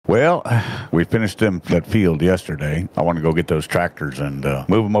Well, we finished that field yesterday. I want to go get those tractors and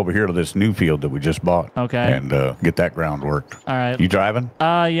move them over here to this new field that we just bought. Okay. And get that ground worked. All right. You driving?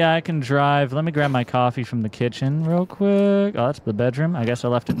 Yeah, I can drive. Let me grab my coffee from the kitchen real quick. Oh, that's the bedroom. I guess I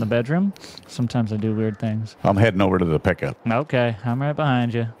left it in the bedroom. Sometimes I do weird things. I'm heading over to the pickup. Okay, I'm right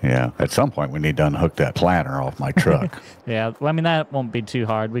behind you. Yeah. At some point, we need to unhook that planter off my truck. Yeah, well, I mean, that won't be too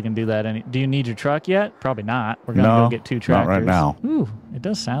hard. We can do that. Do you need your truck yet? Probably not. We're going to go get 2 tractors. Not right now. Ooh, it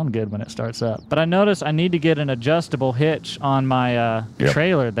does sound good when it starts up. But I notice I need to get an adjustable hitch on my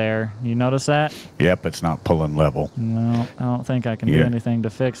trailer there. You notice that? Yep, it's not pulling level. No, I don't think I can do anything to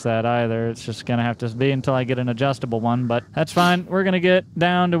fix that either. It's just going to have to be until I get an adjustable one, but that's fine. We're going to get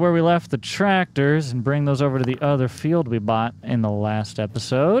down to where we left the tractors and bring those over to the other field we bought in the last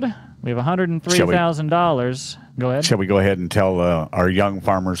episode. We have $103,000. Go ahead. Shall we go ahead and tell our young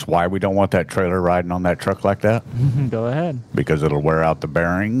farmers why we don't want that trailer riding on that truck like that? Go ahead. Because it'll wear out the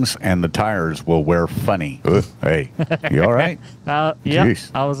bearings and the tires will wear funny. Hey, you all right? Yeah.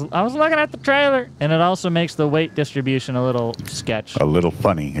 I was looking at the trailer, and it also makes the weight distribution a little sketch. A little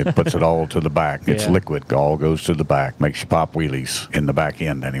funny. It puts it all to the back. It's liquid. It all goes to the back. Makes you pop wheelies in the back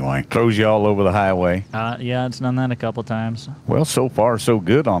end anyway. Throws you all over the highway. Yeah, it's done that a couple times. Well, so far so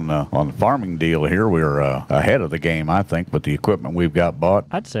good on the farming deal here. We're ahead of the game, I think, with the equipment we've got bought.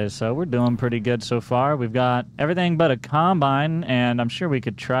 I'd say so. We're doing pretty good so far. We've got everything but a combine, and I'm sure we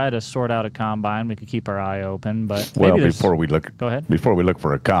could try to sort out a combine. We could keep our eye open, but well, before we look, go ahead. Before we look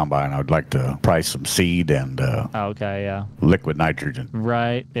for a combine, I would like to price some seed and liquid nitrogen.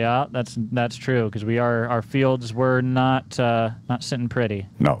 Right. Yeah, that's true, because our fields were not sitting pretty.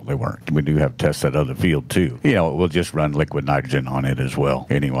 No, they weren't. We do have to test that other field too. We'll just run liquid nitrogen on it as well.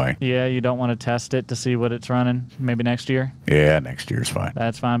 Anyway. Yeah, you don't want to test it to see what it's running. Maybe next year? Yeah, next year's fine.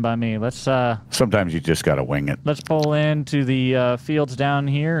 That's fine by me. Let's sometimes you just gotta wing it. Let's pull into the fields down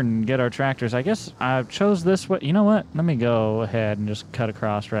here and get our tractors. I guess I chose this way. You know what? Let me go ahead and just cut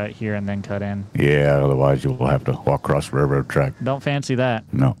across right here and then cut in. Yeah, otherwise you'll have to walk across the railroad track. Don't fancy that.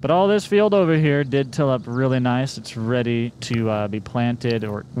 No. But all this field over here did till up really nice. It's ready to be planted,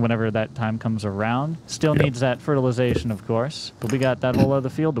 or whenever that time comes around. Still needs that fertilization, of course. But we got that whole other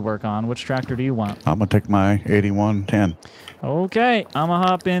field to work on. Which tractor do you want? I'm gonna take my 8110. Okay, I'm gonna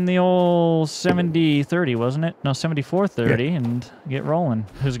hop in the old 7030, wasn't it? No, 7430, and get rolling.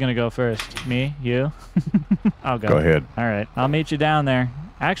 Who's gonna go first? Me? You? I'll go. Go ahead. All right, I'll meet you down there.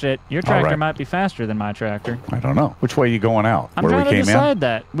 Actually, your tractor might be faster than my tractor. I don't know. Which way are you going out? I'm trying to decide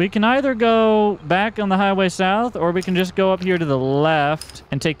that. We can either go back on the highway south, or we can just go up here to the left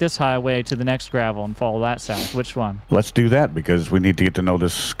and take this highway to the next gravel and follow that south. Which one? Let's do that, because we need to get to know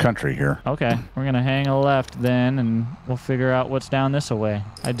this country here. Okay. We're going to hang a left then, and we'll figure out what's down this way.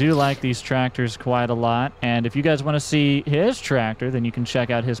 I do like these tractors quite a lot, and if you guys want to see his tractor, then you can check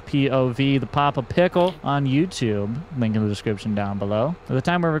out his POV, the Papa Pickle, on YouTube. Link in the description down below. By the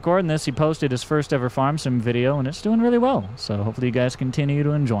time we're recording this, he posted his first ever farm sim video, and it's doing really well. So hopefully you guys continue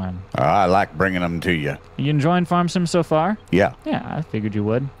to enjoy him. I like bringing them to you. You enjoying farm sim so far? Yeah. Yeah, I figured you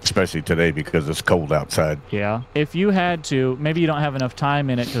would. Especially today because it's cold outside. Yeah. If you had to, maybe you don't have enough time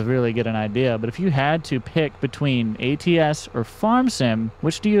in it to really get an idea, but if you had to pick between ATS or farm sim,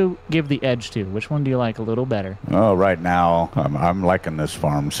 which do you give the edge to? Which one do you like a little better? Oh, right now, I'm liking this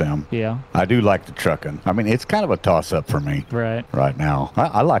farm sim. Yeah. I do like the trucking. I mean, it's kind of a toss-up for me. Right. Right now.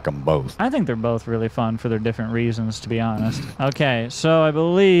 I like them both. I think they're both really fun for their different reasons, to be honest. Okay, so I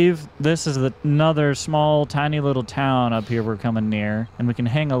believe this is another small, tiny little town up here we're coming near, and we can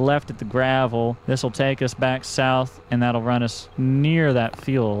hang a left at the gravel. This will take us back south, and that'll run us near that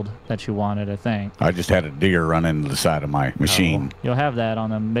field that you wanted, I think. I just had a deer run into the side of my machine. Oh, you'll have that on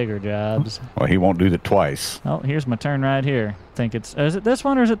them bigger jobs. Well, he won't do that twice. Oh, here's my turn right here. I think is it this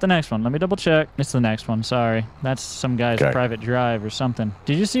one or is it the next one? Let me double check. It's the next one. Sorry. That's some guy's private drive or something.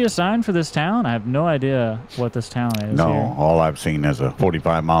 Did you see a sign for this town? I have no idea what this town is. No, here. all I've seen is a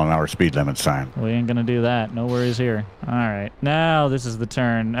 45-mile-an-hour speed limit sign. We ain't gonna do that. No worries here. All right. Now this is the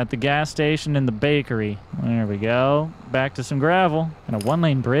turn. At the gas station and the bakery. There we go. Back to some gravel. And a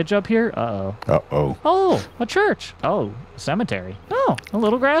one-lane bridge up here? Uh-oh. Uh-oh. Oh, a church. Oh, a cemetery. Oh, a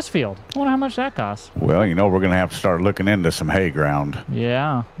little grass field. I wonder how much that costs. Well, you know, we're going to have to start looking into some hay ground.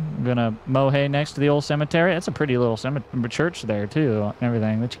 Yeah. I'm going to mow hay next to the old cemetery. That's a pretty little church there, too, and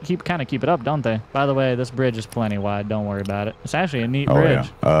everything. They kind of keep it up, don't they? By the way, this bridge is plenty wide. Don't worry about it. It's actually a neat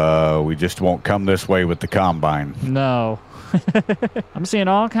bridge. Yeah. We just won't come this way with the combine. No. I'm seeing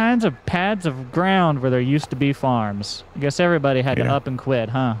all kinds of pads of ground where there used to be farms. I guess everybody had to up and quit,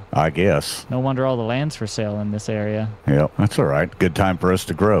 huh? I guess. No wonder all the land's for sale in this area. Yep, that's all right. Good time for us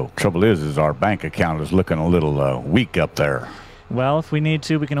to grow. Trouble is our bank account is looking a little weak up there. Well, if we need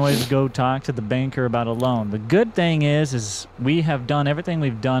to, we can always go talk to the banker about a loan. The good thing is we have done everything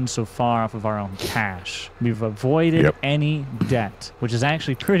we've done so far off of our own cash. We've avoided any debt, which is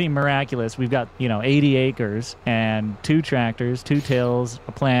actually pretty miraculous. We've got, 80 acres and 2 tractors, 2 tills,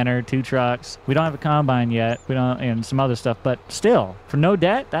 a planter, 2 trucks. We don't have a combine yet. We don't, and some other stuff, but still, for no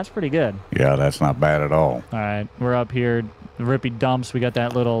debt, that's pretty good. Yeah, that's not bad at all. All right, we're up here. The Rippy dumps, we got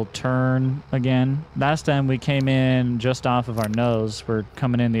that little turn again. Last time we came in just off of our nose. We're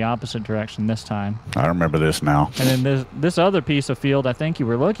coming in the opposite direction this time. I remember this now. And then this other piece of field I think you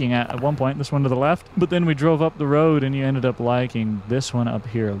were looking at one point, this one to the left. But then we drove up the road and you ended up liking this one up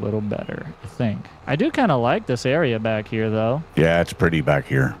here a little better, I think. I do kind of like this area back here, though. Yeah, it's pretty back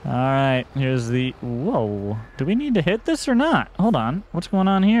here. All right, here's the... Whoa. Do we need to hit this or not? Hold on. What's going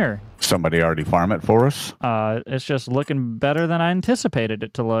on here? Somebody already farm it for us? It's just looking better than I anticipated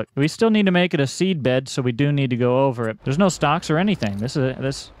it to look. We still need to make it a seed bed, so we do need to go over it. There's no stocks or anything.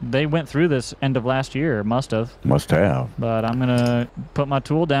 They went through this end of last year. Must have. Must have. But I'm gonna put my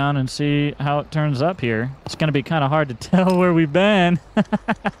tool down and see how it turns up here. It's gonna be kind of hard to tell where we've been.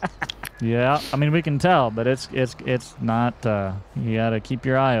 Yeah, I mean, we can tell, but it's not, you gotta keep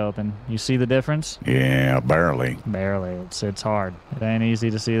your eye open. You see the difference? Yeah, barely. Barely. It's hard. It ain't easy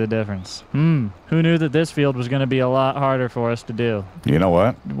to see the difference. Who knew that this field was gonna be a lot harder for us to do? You know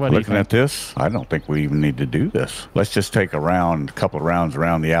what? Looking at this, I don't think we even need to do this. Let's just take a couple of rounds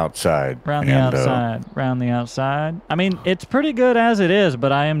around the outside. Round the outside. I mean, it's pretty good as it is,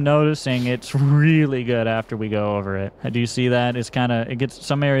 but I am noticing it's really good after we go over it. Do you see that?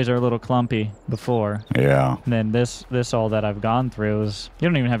 Some areas are a little clumpy before. Yeah. And then this all that I've gone through is, you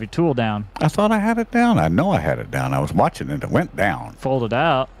don't even have your tool down. I thought I had it down. I know I had it down. I was watching it. It went down. Folded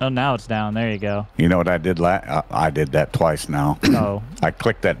out. Oh, now it's down. There you go. You know what I did? I did that twice now. Oh. I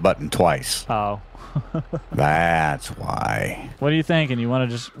clicked that button twice. Oh. That's why. What are you thinking? You want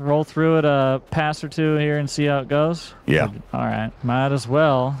to just roll through it a pass or two here and see how it goes? Yeah. All right. Might as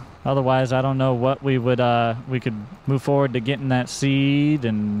well. Otherwise, I don't know what we could move forward to getting that seed.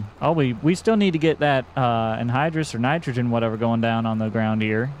 And we still need to get that anhydrous or nitrogen, whatever, going down on the ground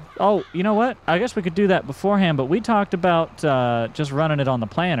here. Oh, you know what? I guess we could do that beforehand, but we talked about just running it on the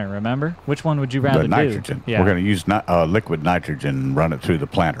planter, remember? Which one would you rather do? The nitrogen. Yeah. We're going to use liquid nitrogen and run it through the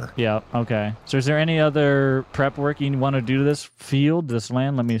planter. Yeah, okay. So is there any other prep work you want to do to this field, this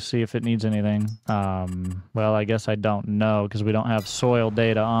land? Let me see if it needs anything. Well, I guess I don't know because we don't have soil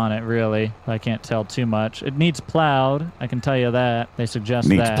data on it, really. I can't tell too much. It needs plowed. I can tell you that. They suggest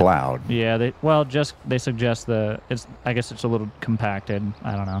that. Needs plowed. Yeah, they suggest I guess it's a little compacted.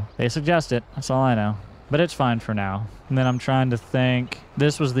 I don't know. They suggest it. That's all I know. But it's fine for now. And then I'm trying to think.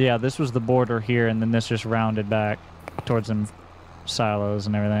 This was the border here, and then this just rounded back towards them silos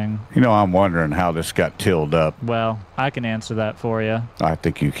and everything. You know, I'm wondering how this got tilled up. Well, I can answer that for you. I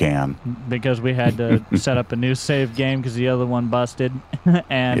think you can. Because we had to set up a new save game because the other one busted.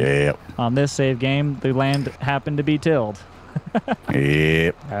 And on this save game, the land happened to be tilled.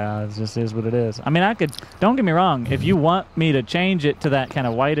 Yep. It just is what it is. I mean, don't get me wrong, if you want me to change it to that kind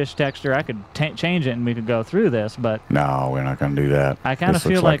of whitish texture, I could change it and we could go through this, but... No, we're not going to do that. I kind of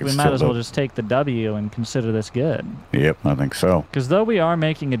feel like we might as well just take the W and consider this good. Yep, I think so. Because though we are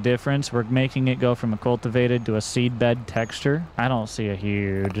making a difference, we're making it go from a cultivated to a seed bed texture. I don't see a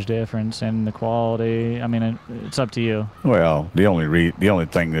huge difference in the quality. I mean, it's up to you. Well, the only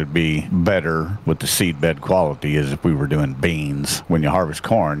thing that'd be better with the seed bed quality is if we were doing beans. When you harvest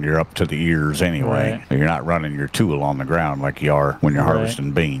corn, you're up to the ears anyway. Right. You're not running your tool on the ground like you are when you're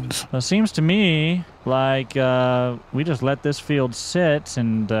harvesting beans. Well, it seems to me like we just let this field sit,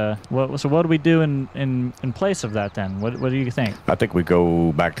 and so what do we do in place of that then? What do you think? I think we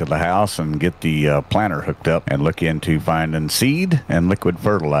go back to the house and get the planter hooked up and look into finding seed and liquid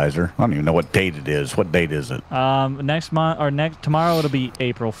fertilizer. I don't even know what date it is. What date is it? Next month or tomorrow it'll be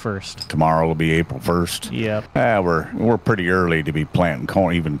April 1st. Tomorrow will be April 1st. Yep. We're pretty early to be planting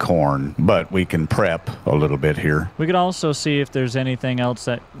corn, but we can prep a little bit here. We could also see if there's anything else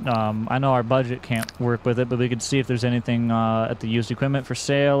that I know our budget can't work with it, but we could see if there's anything at the used equipment for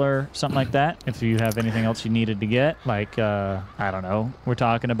sale or something like that. If you have anything else you needed to get, like I don't know, we're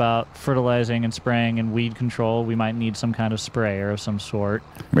talking about fertilizing and spraying and weed control. We might need some kind of sprayer of some sort.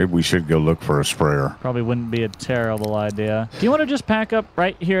 Maybe we should go look for a sprayer. Probably wouldn't be a terrible idea. Do you want to just pack up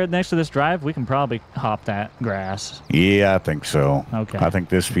right here next to this drive? We can probably hop that grass. Yeah, I think so. Okay. I think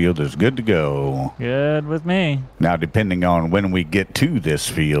this field is good to go. Good with me. Now, depending on when we get to this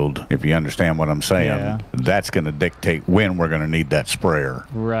field, if you understand what I'm saying, yeah, that's going to dictate when we're going to need that sprayer.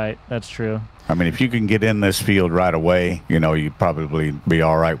 Right, that's true. I mean, if you can get in this field right away, you know, you'd probably be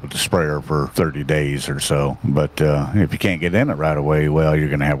all right with the sprayer for 30 days or so. But if you can't get in it right away, well, you're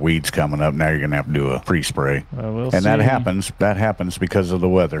going to have weeds coming up. Now you're going to have to do a pre-spray. We'll and see. that happens. That happens because of the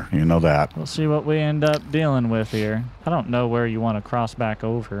weather. You know that. We'll see what we end up dealing with here. I don't know where you want to cross back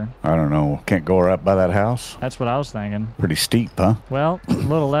over. I don't know. Can't go right by that house? That's what I was thinking. Pretty steep, huh? Well, a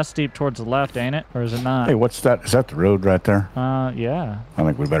little less steep towards the left, ain't it? Or is it not? Hey, what's that? Is that the road right there? Yeah. I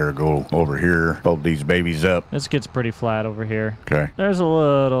think we better go over here, hold these babies up. This gets pretty flat over here. Okay. There's a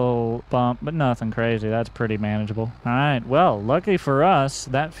little bump, but nothing crazy. That's pretty manageable. All right. Well, lucky for us,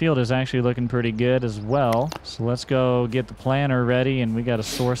 that field is actually looking pretty good as well. So let's go get the planter ready, and we got to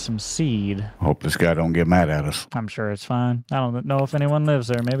source some seed. Hope this guy don't get mad at us. I'm sure it's fine. I don't know if anyone lives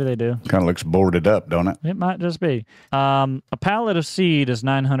there. Maybe they do. Kind of looks boarded up, don't it? It might just be. A pallet of seed is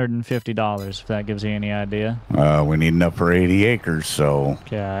 $950, if that gives you any idea. We need enough for 80 acres, so...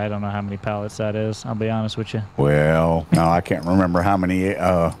 Okay, I don't know how many pallets that is. I'll be honest with you. Well, no, I can't remember how many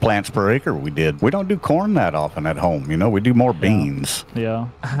plants per acre we did. We don't do corn that often at home, you know? We do more beans. Yeah.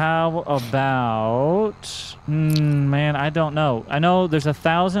 How about... man, I don't know. I know there's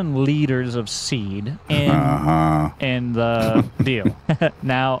 1,000 liters of seed in the deal.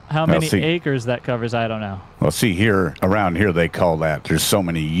 Now, how many acres that covers, I don't know. Well, see, here, around here, they call that there's so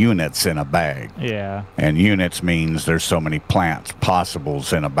many units in a bag. Yeah. And units means there's so many plants,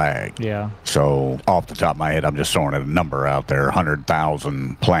 possibles in a bag. Yeah. So, off the top of my head, I'm just throwing a number out there,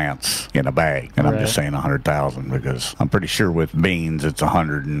 100,000 plants in a bag. And I'm just saying 100,000 because I'm pretty sure with beans, it's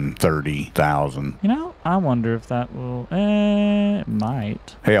 130,000. You know, I wonder if that will... it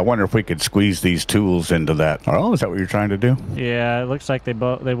might. Hey, I wonder if we could squeeze these tools into that. Oh, is that what you're trying to do? Yeah, it looks like they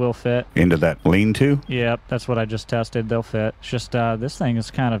will fit. Into that lean-to? Yep, that's what I just tested. They'll fit. It's just this thing is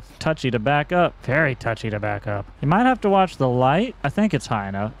kind of touchy to back up. Very touchy to back up. You might have to watch the light. I think it's high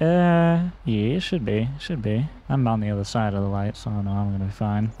enough. Yeah, it should be. Should be. I'm on the other side of the light, so I know I'm going to be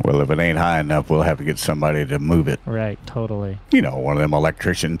fine. Well, if it ain't high enough, we'll have to get somebody to move it. Right, totally. You know, one of them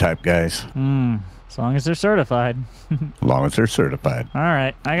electrician type guys. As long as they're certified. As long as they're certified. All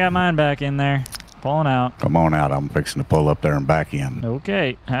right, I got mine back in there. Pulling out. Come on out. I'm fixing to pull up there and back in.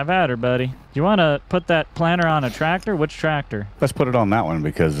 Okay, have at her, buddy. Do you want to put that planter on a tractor? Which tractor? Let's put it on that one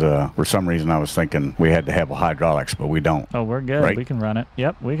because for some reason I was thinking we had to have a hydraulics, but we don't. Oh, we're good. Right? We can run it.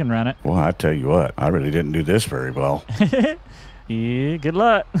 Yep, we can run it. Well, I tell you what, I really didn't do this very well. Yeah, good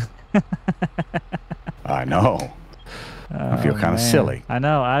luck. I know. I feel kind of silly. I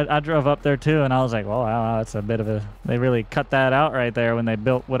know. I drove up there too, and I was like, well, wow, that's a bit of a... They really cut that out right there when they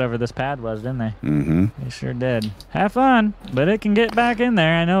built whatever this pad was, didn't they? Mm-hmm. They sure did. Have fun, but it can get back in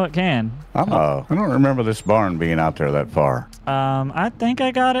there. I know it can. I don't remember this barn being out there that far. I think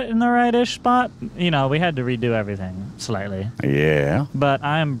I got it in the right-ish spot. You know, we had to redo everything slightly. Yeah. But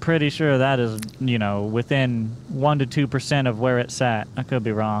I'm pretty sure that is, you know, within 1% to 2% of where it sat. I could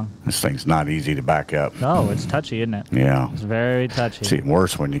be wrong. This thing's not easy to back up. No, it's touchy, isn't it? Yeah. It's very touchy. It's even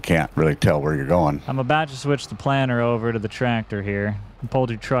worse when you can't really tell where you're going. I'm about to switch the planter over to the tractor here.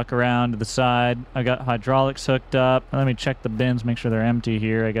 Pulled your truck around to the side. I got hydraulics hooked up. Let me check the bins, make sure they're empty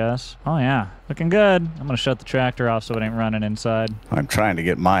here, I guess. Oh, yeah. Looking good. I'm going to shut the tractor off so it ain't running inside. I'm trying to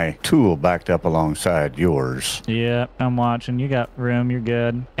get my tool backed up alongside yours. Yeah, I'm watching. You got room. You're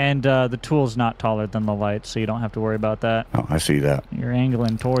good. And the tool's not taller than the light, so you don't have to worry about that. Oh, I see that. You're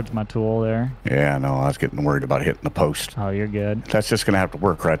angling towards my tool there. Yeah, no, I was getting worried about hitting the post. Oh, you're good. That's just going to have to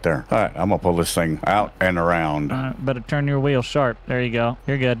work right there. All right, I'm going to pull this thing out and around. Better turn your wheel sharp. There you go.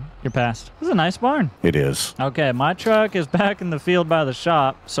 You're good. You're past. This is a nice barn. It is. Okay, my truck is back in the field by the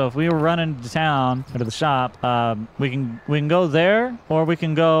shop, so if we were running to town or to the shop, we can go there, or we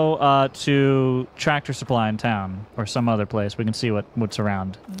can go to Tractor Supply in town or some other place. We can see what's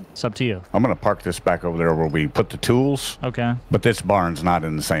around. It's up to you. I'm going to park this back over there where we put the tools. Okay. But this barn's not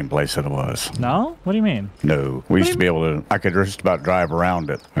in the same place that it was. No? What do you mean? No. We used to be able to, I could just about drive around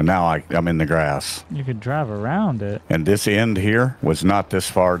it. And now I'm in the grass. You could drive around it. And this end here was not this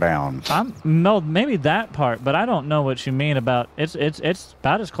far down. No, maybe that part, but I don't know what you mean about it's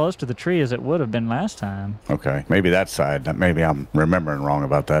about as close to the tree as it would have been last time. Okay, maybe that side. Maybe I'm remembering wrong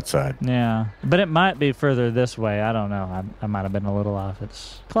about that side. Yeah, but it might be further this way. I don't know. I might have been a little off.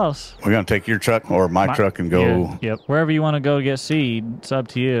 It's close. We're gonna take your truck or my truck and go. Yeah, yep, wherever you want to go get seed. It's up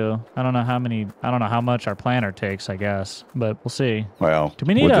to you. I don't know how much our planter takes. I guess, but we'll see. Well, do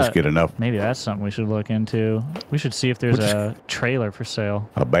we need we'll just get enough. Maybe that's something we should look into. We should see if there's a trailer for sale.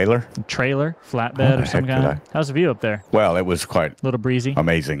 A baler? A trailer, flatbed or some kind. How's the view up there? Well, it was quite a little breezy.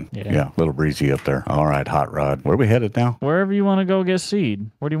 Amazing. Yeah, a little breezy. breezy up there. All right, hot rod. Where are we headed now? Wherever you want to go get seed.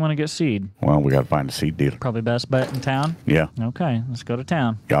 Where do you want to get seed? Well, we got to find a seed dealer. Probably best bet in town? Yeah. Okay, let's go to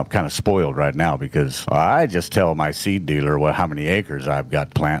town. Yeah, I'm kind of spoiled right now because I just tell my seed dealer how many acres I've got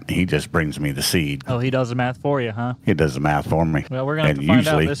to plant. He just brings me the seed. Oh, he does the math for you, huh? He does the math for me. Well, we're going to have to find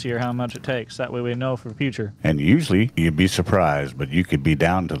out this year how much it takes. That way we know for the future. And usually, you'd be surprised, but you could be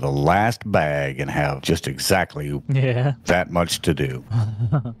down to the last bag and have just exactly that much to do.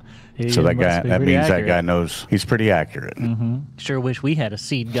 So that means accurate. That guy knows he's pretty accurate. Sure wish we had a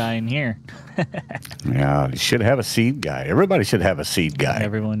seed guy in here. Yeah, you should have a seed guy. Everybody should have a seed guy.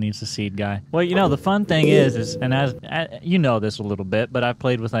 Everyone needs a seed guy. Well, you know, the fun thing is and as you know this a little bit, but I've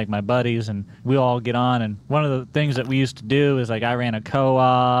played with like my buddies and we all get on, and one of the things that we used to do is like I ran a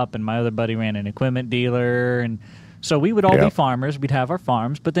co-op and my other buddy ran an equipment dealer, and so we would all be farmers. We'd have our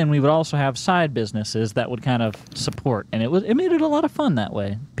farms, but then we would also have side businesses that would kind of support, and it made it a lot of fun that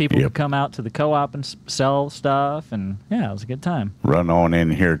way. People would come out to the co-op and sell stuff, and yeah, it was a good time. Run on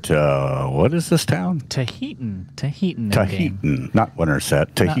in here to what is this town? Tahitian, not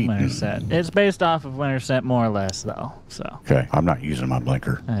Winterset. Tahitian. Not Winterset. It's based off of Winterset more or less, though. So okay, I'm not using my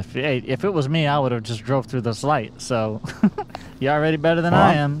blinker. If it was me, I would have just drove through this light. So you're already better than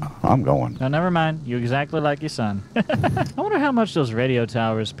I am. I'm going. No, never mind. You're exactly like your son. I wonder how much those radio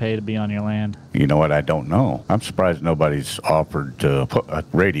towers pay to be on your land. You know what? I don't know. I'm surprised nobody's offered to put a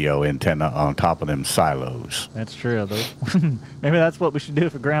radio antenna on top of them silos. That's true. Maybe that's what we should do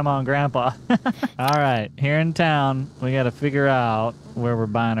for Grandma and Grandpa. All right. Here in town, we got to figure out where we're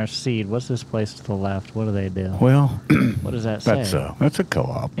buying our seed. What's this place to the left? What do they do? Well, what does that say? That's a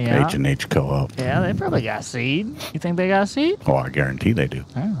co-op. Yeah. H&H co-op. Yeah, they probably got seed. You think they got seed? Oh, I guarantee they do.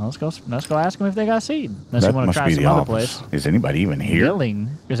 All right, let's go ask them if they got seed. Unless you want to try some other place. Is anybody even here? Billing.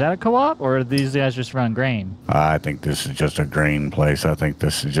 Is that a co-op, or do these guys just run grain? I think this is just a grain place. I think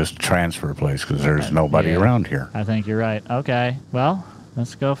this is just a transfer place because there's nobody around here. I think you're right. Okay, well,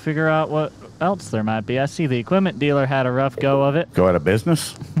 let's go figure out what else there might be. I see the equipment dealer had a rough go of it. Go out of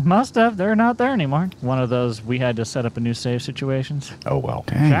business? Must have. They're not there anymore. One of those we had to set up a new save situations. Oh, well.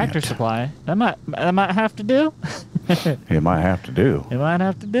 Dang Tractor it. Supply. That might have to do. It might have to do. It might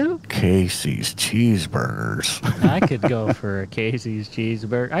have to do. Casey's cheeseburgers. I could go for a Casey's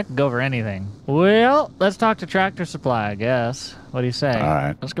cheeseburger. I could go for anything. Well, let's talk to Tractor Supply, I guess. What do you say? All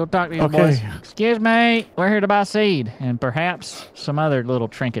right. Let's go talk to these boys. Excuse me. We're here to buy seed and perhaps some other little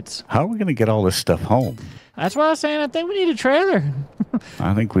trinkets. How are we going to get all this stuff home? That's why I was saying I think we need a trailer.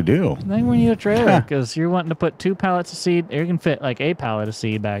 I think we do. I think we need a trailer because you're wanting to put 2 pallets of seed. You can fit like a pallet of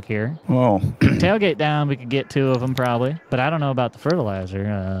seed back here. Well, tailgate down, we could get 2 of them probably. But I don't know about the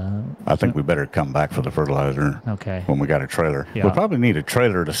fertilizer. I think we better come back for the fertilizer. Okay. When we got a trailer. Yeah. We'll probably need a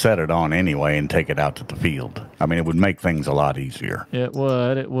trailer to set it on anyway and take it out to the field. I mean, it would make things a lot easier. It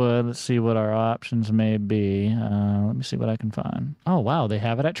would. It would. Let's see what our options may be. Let me see what I can find. Oh, wow. They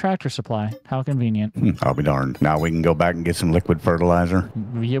have it at Tractor Supply. How convenient. I'll be darned. Now we can go back and get some liquid fertilizer.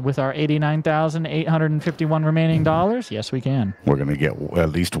 With our $89,851 remaining dollars? Yes, we can. We're going to get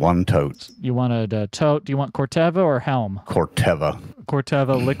at least 1 tote. You want a tote? Do you want Corteva or Helm? Corteva.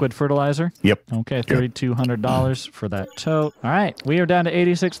 Corteva liquid fertilizer? Yep. Okay, $3,200 for that tote. All right, we are down to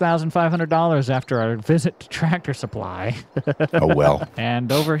 $86,500 after our visit to Tractor Supply. Oh, well.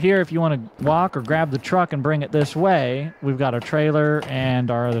 And over here, if you want to walk or grab the truck and bring it this way, we've got our trailer and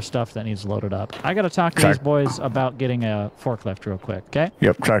our other stuff that needs loaded up. I got to talk to these boys about getting a forklift real quick, okay?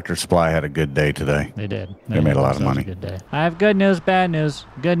 Yep, Tractor Supply had a good day today. They did. They made a lot of money. Good day. I have good news, bad news.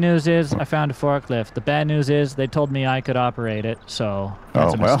 Good news is I found a forklift. The bad news is they told me I could operate it, so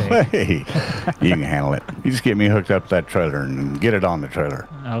that's a mistake. Hey, you can handle it. You just get me hooked up to that trailer and get it on the trailer.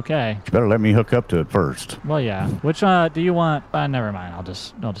 Okay. You better let me hook up to it first. Well, yeah. Which do you want? Never mind. I'll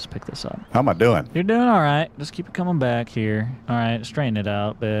just pick this up. How am I doing? You're doing all right. Just keep it coming back here. All right, straighten it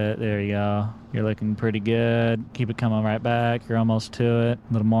out. But there you go. You're looking pretty good. Keep it coming right back. You're almost to it.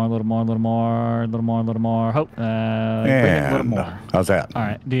 A little more, a little more, a little more, a little more, a little more. Hope. Bring it a little more. How's that? All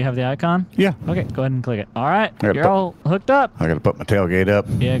right. Do you have the icon? Yeah. Okay. Go ahead and click it. All right. You're all hooked up. I got to put my tailgate up.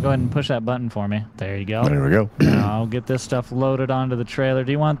 Yeah. Go ahead and push that button for me. There you go. There we go. Now I'll get this stuff loaded onto the trailer.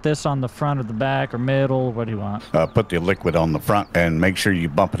 Do you want this on the front or the back or middle? What do you want? Put the liquid on the front and make sure you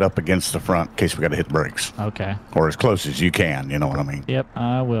bump it up against the front in case we got to hit the brakes. Okay. Or as close as you can. You know what I mean? Yep.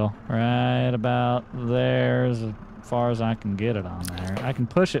 I will. Right about there's far as I can get it on there. I can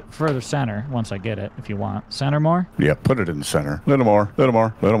push it further center once I get it, if you want. Center more? Yeah, put it in the center. Little more, little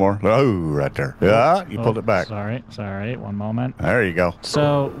more, little more. Oh, right there. Yeah, you pulled it back. Sorry. One moment. There you go.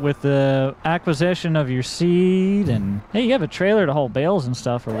 So with the acquisition of your seed, and hey, you have a trailer to hold bales and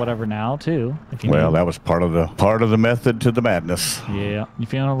stuff or whatever now too. If you Well, need. that was part of the method to the madness. Yeah. You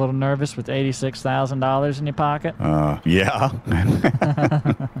feeling a little nervous with $86,000 in your pocket? Yeah.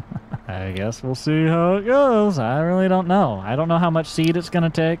 I guess we'll see how it goes. I really don't know. I don't know how much seed it's going to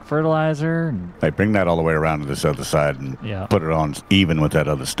take, fertilizer. And Hey, bring that all the way around to this other side and Yeah. put it on even with that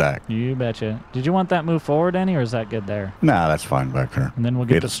other stack. you betcha. Did you want that move forward any, or is that good there? Nah, that's fine back there. And then we'll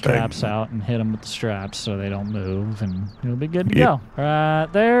get It'll the stay. straps out and hit them with the straps so they don't move, and it'll be good to go. Right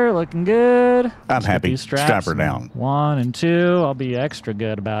there, looking good. I'm Let's get happy. these straps. Strap her down. 1 and 2. I'll be extra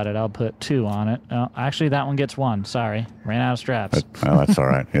good about it. I'll put 2 on it. Oh, actually, that one gets 1. Sorry. Ran out of straps. Well, that's all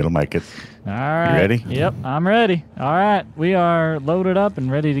right. It'll make it. All right. ready? Yep, I'm ready. All right. We are loaded up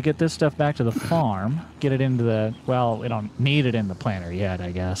and ready to get this stuff back to the farm. Get it into the, well, we don't need it in the planter yet, I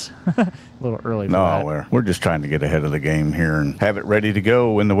guess. A little early for that. No, we're just trying to get ahead of the game here and have it ready to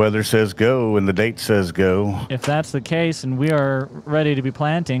go when the weather says go and the date says go. If that's the case and we are ready to be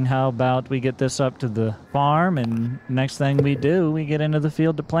planting, how about we get this up to the farm, and next thing we do, we get into the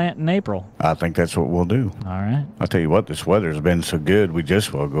field to plant in April. I think that's what we'll do. All right. I'll tell you what, this weather's been so good, we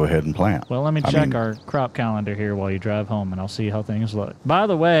just will go ahead and plant. Well, let me check our crop calendar here while you drive home, and I'll see how things look. By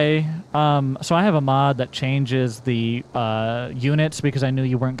the way, so I have a mod that changes the units because I knew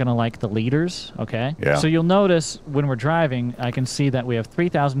you weren't going to like the liters, okay? Yeah. So you'll notice when we're driving, I can see that we have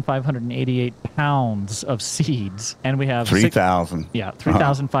 3,588 pounds of seeds, and we have 3,000. Yeah,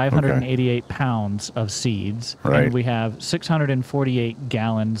 3,588 pounds of seeds. Right. And we have 648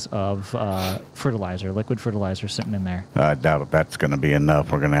 gallons of fertilizer, liquid fertilizer sitting in there. I doubt if that's going to be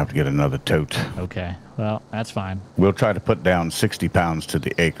enough. We're going to have to get another tote. Okay. Well, that's fine. We'll try to put down 60 pounds to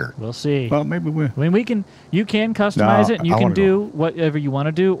the acre. We'll see. Well, maybe we. I mean, you can customize No, it, and you I can wanna do whatever you want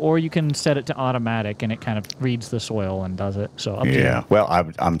to do, or you can set it to automatic, and it kind of reads the soil and does it. So up to Yeah. you. Well,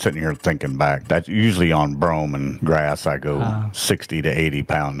 I'm sitting here thinking back. That's usually on brome and grass. I go 60 to 80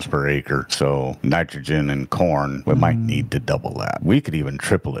 pounds per acre. So nitrogen and corn, we might need to double that. We could even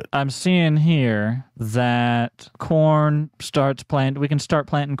triple it. I'm seeing here that corn starts plant. We can start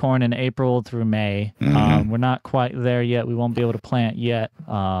planting corn in April through May. We're not quite there yet. We won't be able to plant yet.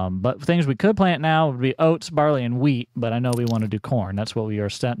 But things we could plant now would be oats, barley, and wheat. But I know we want to do corn. That's what we are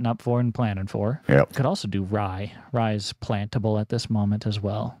setting up for and planning for. Yep. Could also do rye. Rye is plantable at this moment as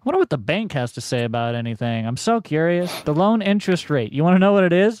well. I wonder what the bank has to say about anything. I'm so curious. The loan interest rate. You want to know what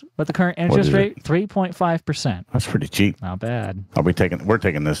it is? What the current interest is rate? 3.5%. That's pretty cheap. Not bad. We're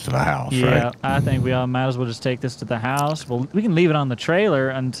taking this to the house, Yeah, right? I think we all might as well just take this to the house. Well, we can leave it on the trailer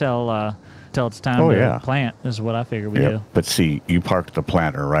until it's time to plant, is what I figure we do. But see, you parked the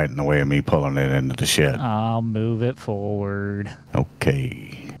planter right in the way of me pulling it into the shed. I'll move it forward.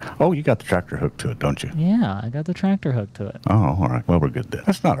 Okay. Oh, you got the tractor hooked to it, don't you? Yeah, I got the tractor hooked to it. Oh, all right. Well, we're good then.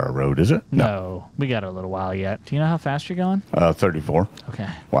 That's not our road, is it? No, we got a little while yet. Do you know how fast you're going? 34. Okay.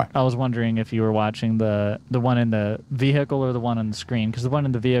 Why? I was wondering if you were watching the one in the vehicle or the one on the screen, because the one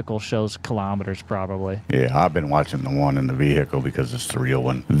in the vehicle shows kilometers probably. Yeah, I've been watching the one in the vehicle because it's the real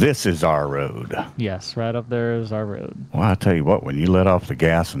one. This is our road. Yes, right up there is our road. Well, I tell you what, when you let off the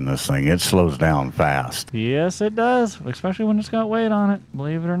gas in this thing, it slows down fast. Yes, it does, especially when it's got weight on it,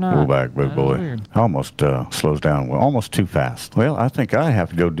 believe it or not. Pull back, big That is boy. weird. Almost slows down. Well, almost too fast. Well, I think I have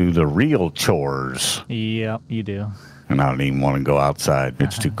to go do the real chores. Yep, you do. And I don't even want to go outside.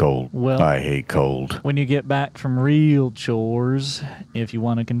 It's too cold. Well- I hate cold. When you get back from real chores, if you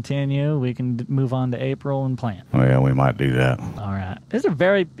want to continue, we can move on to April and plant. Well, we might do that. All right.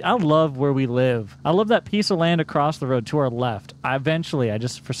 I love where we live. I love that piece of land across the road to our left.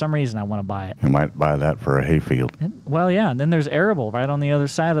 For some reason, I want to buy it. We might buy that for a hayfield. Well, yeah, and then there's arable right on the other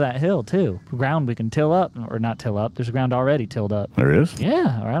side of that hill, too. Ground we can till up, or not till up. There's ground already tilled up. There is?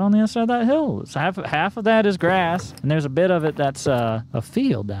 Yeah, right on the other side of that hill. It's half of that is grass, and there's a bit of it that's a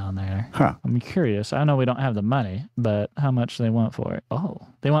field down there. Huh. I'm curious. I know we don't have the money, but how much they want for it? Oh,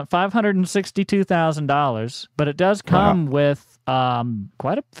 they want $562,000, but it does come with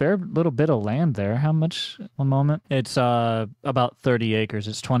quite a fair little bit of land there. How much? One moment. It's about 30 acres.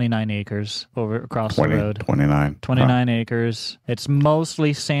 It's 29 acres over across the road. 29. 29 acres. It's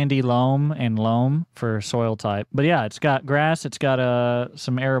mostly sandy loam and loam for soil type. But yeah, it's got grass. It's got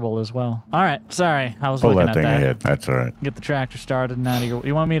some arable as well. All right. Sorry. I was Pull looking that at thing that. ahead. That's all right. Get the tractor started and out of your...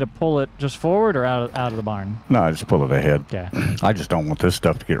 You want me to pull it just forward or out of the barn? No, I just pull it ahead. Okay. I just don't want this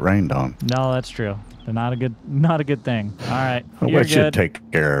stuff to get rained on. No, that's true. Not a good thing. All right. Well, You're we should good.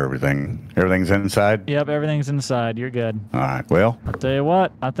 take care of everything. Everything's inside? Yep, everything's inside. You're good. All right. Well, I'll tell you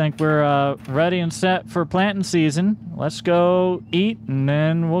what, I think we're ready and set for planting season. Let's go eat, and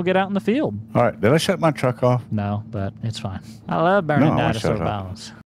then we'll get out in the field. all right. Did I shut my truck off? No, but it's fine. I love burning No, I dinosaur shut it off. bones.